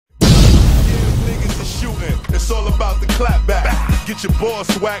it's all about the clap back. Get your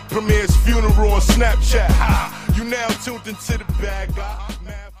boss whack, premieres funeral on Snapchat. Ha! You now tuned into the bag.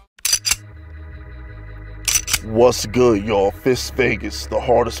 What's good, y'all? Fisk Vegas, the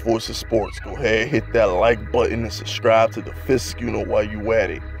hardest voice of sports. Go ahead, hit that like button and subscribe to the Fisk, you know why you at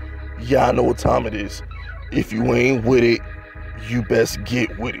it. Y'all know what time it is. If you ain't with it, you best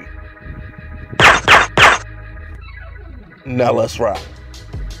get with it. Now let's ride.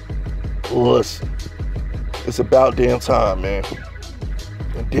 Listen, it's about damn time, man.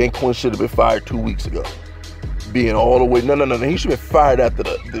 And Dan Quinn should have been fired 2 weeks ago. Being all the way, no, he should have been fired after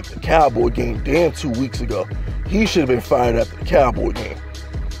the Cowboy game. Damn, 2 weeks ago. He should have been fired after the Cowboy game.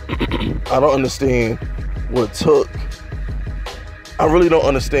 I don't understand what took. I really don't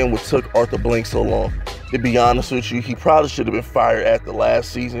understand what took Arthur Blank so long. To be honest with you, he probably should have been fired after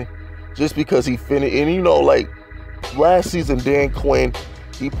last season, just because he finished. And you know, like last season, Dan Quinn,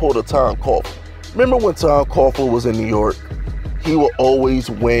 he pulled a Tom Coughlin. Remember when Tom Coughlin was in New York? He would always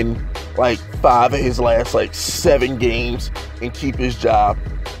win like 5 of his last 7 games and keep his job.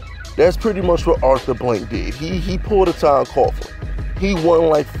 That's pretty much what Arthur Blank did. He pulled a Tom Coughlin. He won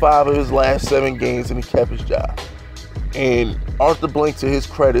like 5 of his last 7 games and he kept his job. And Arthur Blank, to his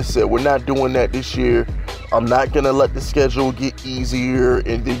credit, said, we're not doing that this year. I'm not going to let the schedule get easier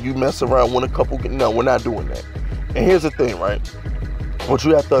and then you mess around, win a couple. No, we're not doing that. And here's the thing, right? What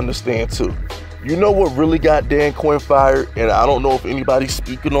you have to understand too. You know what really got Dan Quinn fired? And I don't know if anybody's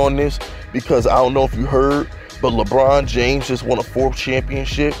speaking on this because I don't know if you heard, but LeBron James just won a 4th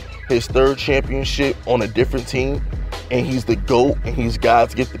championship, his 3rd championship on a different team, and he's the GOAT, and he's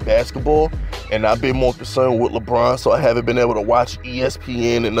God's gift to basketball. And I've been more concerned with LeBron, so I haven't been able to watch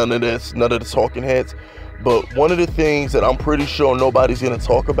ESPN and none of the talking heads. But one of the things that I'm pretty sure nobody's going to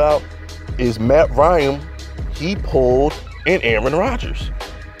talk about is Matt Ryan. He pulled an Aaron Rodgers.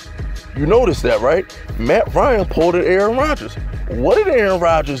 You noticed that, right? Matt Ryan pulled an Aaron Rodgers. What did Aaron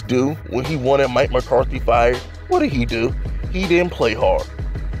Rodgers do when he wanted Mike McCarthy fired? What did he do? He didn't play hard.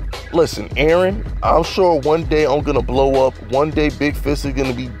 Listen, Aaron, I'm sure one day I'm going to blow up. One day Big Fisk is going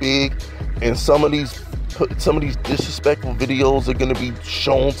to be big. And some of these disrespectful videos are going to be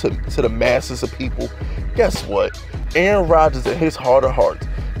shown to the masses of people. Guess what? Aaron Rodgers, in his heart of hearts,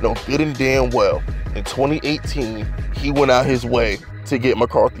 know good and damn well, in 2018, he went out his way to get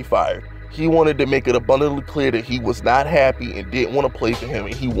McCarthy fired. He wanted to make it abundantly clear that he was not happy and didn't want to play for him,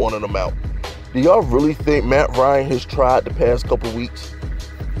 and he wanted him out. Do y'all really think Matt Ryan has tried the past couple weeks?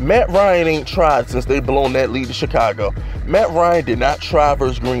 Matt Ryan ain't tried since they blown that lead to Chicago. Matt Ryan did not try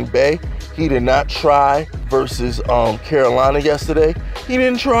versus Green Bay. He did not try versus Carolina yesterday. He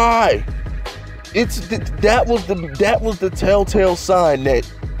didn't try. That was the telltale sign that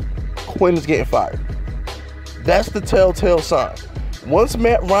Quinn is getting fired. That's the telltale sign. Once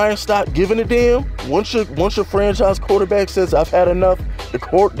Matt Ryan stopped giving a damn, once your franchise quarterback says I've had enough, the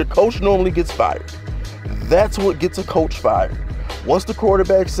coach normally gets fired. That's what gets a coach fired. Once the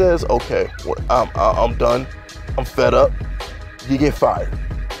quarterback says, okay, I'm done, I'm fed up, you get fired.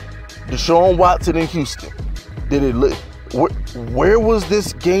 Deshaun Watson in Houston, where was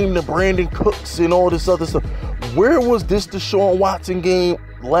this game to Brandon Cooks and all this other stuff? Where was this Deshaun Watson game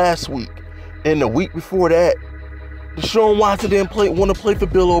last week and the week before that? Deshaun Watson didn't want to play for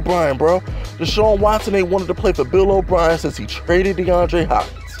Bill O'Brien, bro. Deshaun Watson ain't wanted to play for Bill O'Brien since he traded DeAndre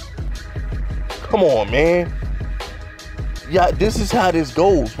Hopkins. Come on, man. Yeah, this is how this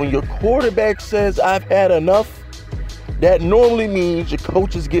goes. When your quarterback says, I've had enough, that normally means your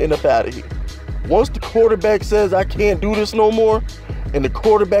coach is getting up out of here. Once the quarterback says, I can't do this no more, and the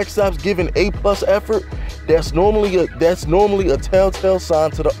quarterback stops giving A+ effort, that's normally a telltale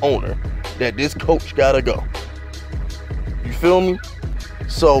sign to the owner that this coach gotta go. You feel me?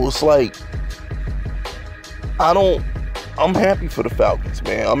 So it's like, I'm happy for the Falcons,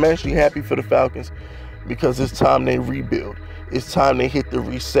 man. I'm actually happy for the Falcons because it's time they rebuild. It's time they hit the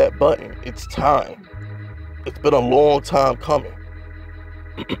reset button. It's time. It's been a long time coming.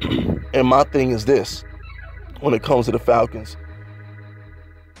 And my thing is this, when it comes to the Falcons,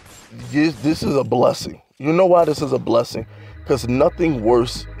 this is a blessing. You know why this is a blessing? Because there's nothing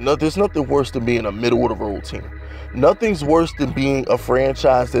worse than being a middle-of-the-road team. Nothing's worse than being a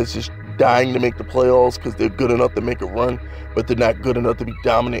franchise that's just dying to make the playoffs because they're good enough to make a run, but they're not good enough to be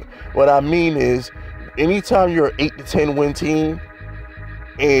dominant. What I mean is, anytime you're an 8 to 10 win team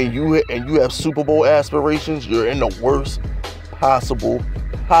and you have Super Bowl aspirations, you're in the worst possible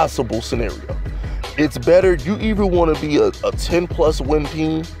scenario. It's better, you either want to be a 10+ win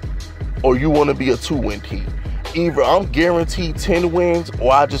team or you want to be a 2-win team. Either I'm guaranteed 10 wins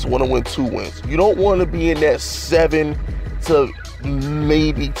or I just want to win 2 wins. You don't want to be in that 7 to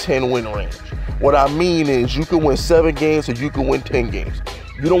maybe 10 win range. What I mean is you can win 7 games or you can win 10 games.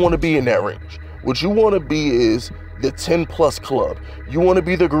 You don't want to be in that range. What you want to be is the 10-plus club. You want to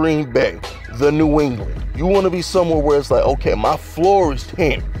be the Green Bay, the New England. You want to be somewhere where it's like, okay, my floor is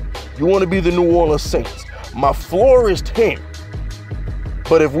 10. You want to be the New Orleans Saints. My floor is 10.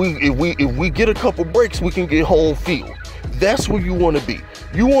 But if we get a couple breaks, we can get home field. That's where you want to be.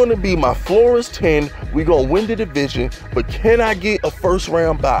 You want to be, my floor is 10. We're going to win the division, but can I get a first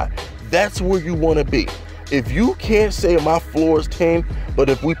round bye? That's where you want to be. If you can't say my floor is 10, but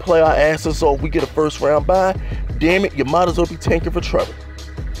if we play our asses off, we get a first round bye, damn it, you might as well be tanking for Trevor.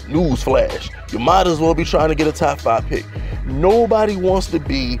 Newsflash, you might as well be trying to get a top 5 pick. Nobody wants to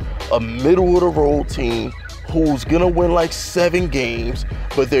be a middle of the road team who's gonna win like 7 games,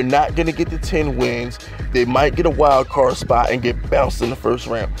 but they're not gonna get the 10 wins. They might get a wild card spot and get bounced in the first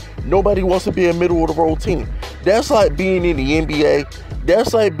round. Nobody wants to be a middle of the road team. That's like being in the NBA.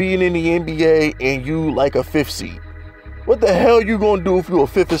 That's like being in the NBA and you like a 5th seed. What the hell you gonna do if you're a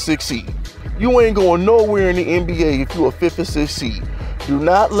 5th or 6th seed? You ain't going nowhere in the NBA if you're a 5th or 6th seed. Do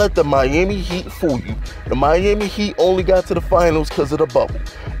not let the Miami Heat fool you. The Miami Heat only got to the finals because of the bubble.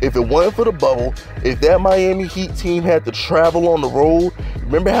 If it wasn't for the bubble, if that Miami Heat team had to travel on the road,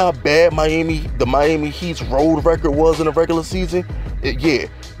 remember how bad the Miami Heat's road record was in the regular season? Yeah,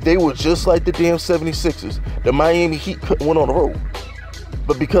 they were just like the damn 76ers. The Miami Heat couldn't win on the road.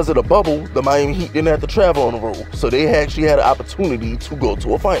 But because of the bubble, the Miami Heat didn't have to travel on the road. So they actually had an opportunity to go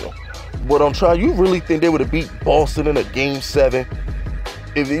to a final. But I'm trying, you really think they would have beat Boston in a game 7?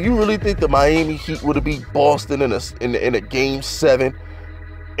 If you really think the Miami Heat would have beat Boston in a game 7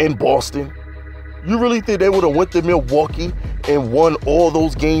 in Boston, you really think they would have went to Milwaukee and won all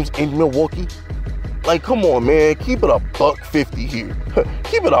those games in Milwaukee? Like, come on, man. Keep it $150 here.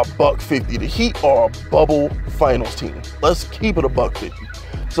 Keep it $150. The Heat are a bubble finals team. Let's keep it $150.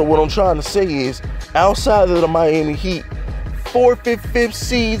 So what I'm trying to say is, outside of the Miami Heat, 4th and 5th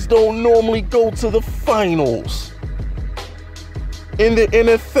seeds don't normally go to the finals. In the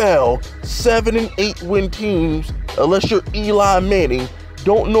NFL, 7 and 8 win teams, unless you're Eli Manning,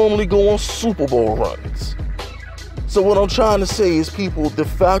 don't normally go on Super Bowl runs. So what I'm trying to say is, people, the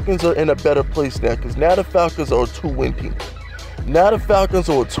Falcons are in a better place now, because now the Falcons are a 2-win team. Now the Falcons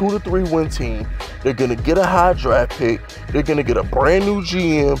are a 2 to 3 win team. They're going to get a high draft pick. They're going to get a brand new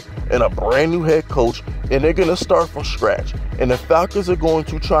GM and a brand new head coach, and they're going to start from scratch. And the Falcons are going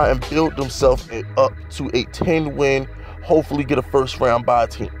to try and build themselves up to a 10-win, hopefully get a first round bye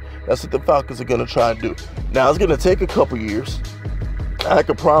team. That's what the Falcons are going to try and do. Now, it's going to take a couple years. I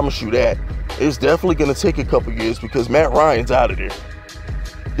can promise you that. It's definitely going to take a couple years because Matt Ryan's out of there.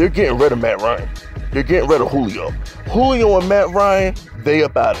 They're getting rid of Matt Ryan. They're getting rid of Julio. Julio and Matt Ryan, they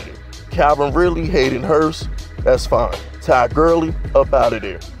up out of there. Calvin Ridley, Hayden Hurst, that's fine. Ty Gurley, up out of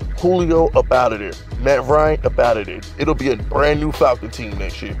there. Julio, up out of there. Matt Ryan, up out of there. It'll be a brand new Falcon team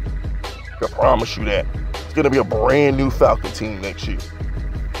next year. I can promise you that. It's going to be a brand new Falcon team next year.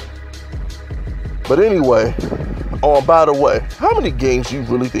 But anyway, by the way, how many games you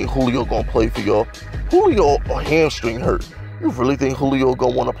really think Julio going to play for y'all? Julio hamstring hurt. You really think Julio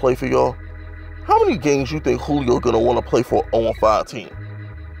going to want to play for y'all? How many games you think Julio going to want to play for an 0-5 team?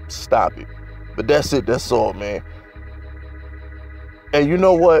 Stop it. But that's it. That's all, man. And you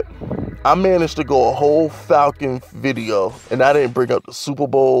know what? I managed to go a whole Falcon video, and I didn't bring up the Super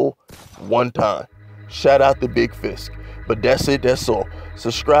Bowl one time. Shout out to Big Fisk. But that's it. That's all.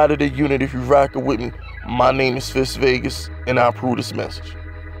 Subscribe to the unit if you're rocking with me. My name is Fisk Vegas, and I approve this message.